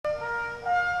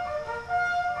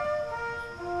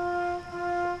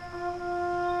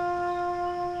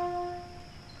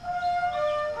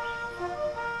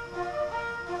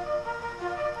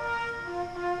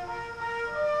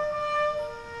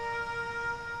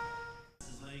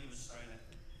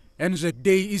ANZAC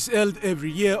Day is held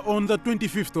every year on the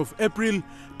 25th of April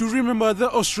to remember the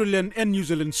Australian and New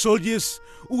Zealand soldiers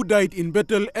who died in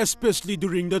battle, especially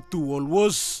during the two world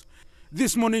wars.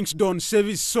 This morning's dawn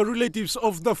service saw relatives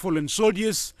of the fallen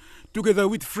soldiers, together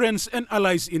with friends and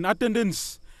allies in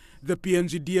attendance. The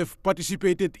PNG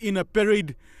participated in a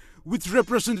parade with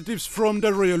representatives from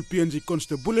the Royal PNG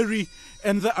Constabulary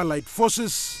and the Allied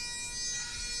Forces.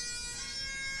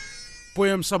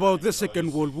 Poems about the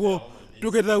Second World War,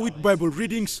 together with Bible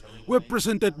readings, were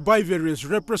presented by various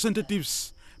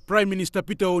representatives. Prime Minister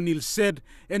Peter O'Neill said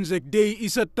ANZAC Day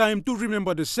is a time to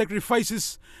remember the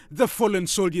sacrifices the fallen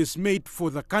soldiers made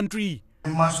for the country.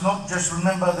 We must not just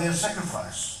remember their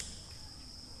sacrifice,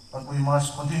 but we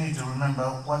must continue to remember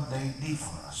what they did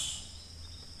for us.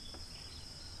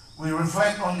 We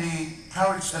reflect on the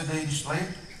courage that they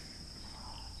displayed,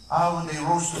 how they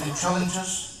rose to the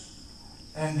challenges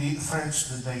and the threats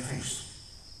that they faced.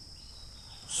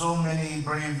 So many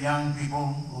brave young people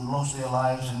who lost their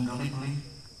lives in Gallipoli.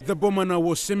 The Bomana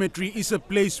War Cemetery is a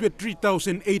place where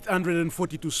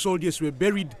 3,842 soldiers were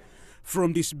buried.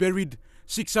 From this buried,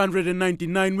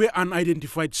 699 were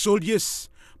unidentified soldiers.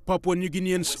 Papua New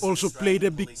Guineans also played a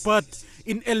big part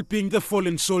in helping the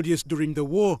fallen soldiers during the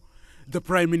war. The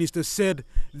Prime Minister said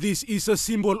this is a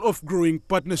symbol of growing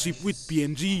partnership with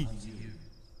PNG.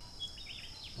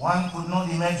 One could not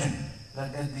imagine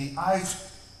that at the height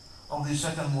of the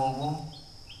Second World War,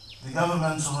 the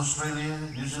governments of Australia,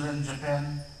 New Zealand,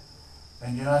 Japan,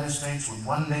 and the United States would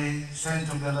one day stand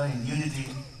together in unity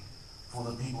for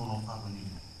the people of Papua New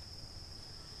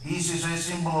Guinea. This is a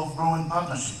symbol of growing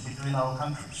partnership between our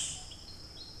countries,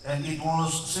 and it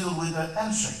was sealed with a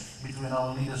handshake between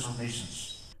our leaders of nations.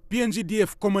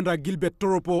 PNG Commander Gilbert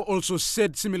Toropo also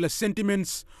said similar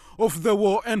sentiments of the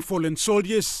war and fallen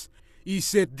soldiers. He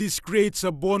said this creates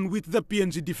a bond with the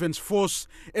PNG Defence Force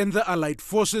and the Allied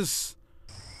Forces.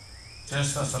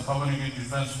 Just as the Papua New Guinea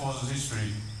Defence Force's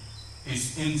history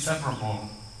is inseparable,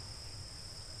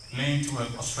 linked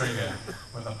with Australia,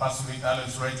 with the Pacific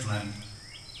Islands Regiment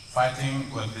fighting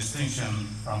with distinction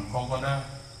from Kokoda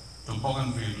to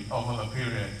Bougainville over the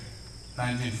period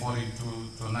 1942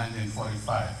 to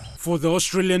 1945. For the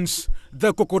Australians,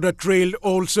 the Kokoda Trail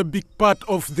holds a big part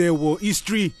of their war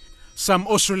history. Some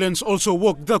Australians also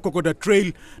walked the Kokoda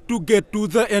Trail to get to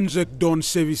the ANZAC dawn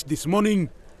service this morning.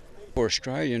 For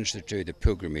Australians that do the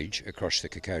pilgrimage across the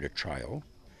Kokoda Trail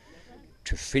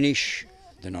to finish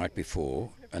the night before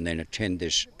and then attend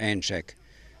this ANZAC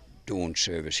dawn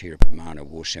service here at Bomana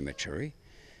War Cemetery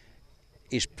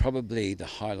is probably the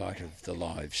highlight of the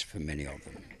lives for many of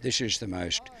them. This is the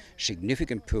most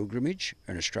significant pilgrimage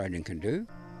an Australian can do.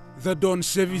 The dawn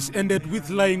service ended with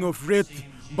lying of wreath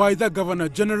by the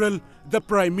Governor-General, the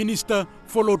Prime Minister,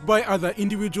 followed by other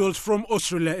individuals from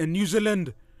Australia and New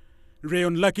Zealand.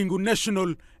 Rayon Lakingu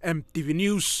National, EMTV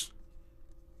News.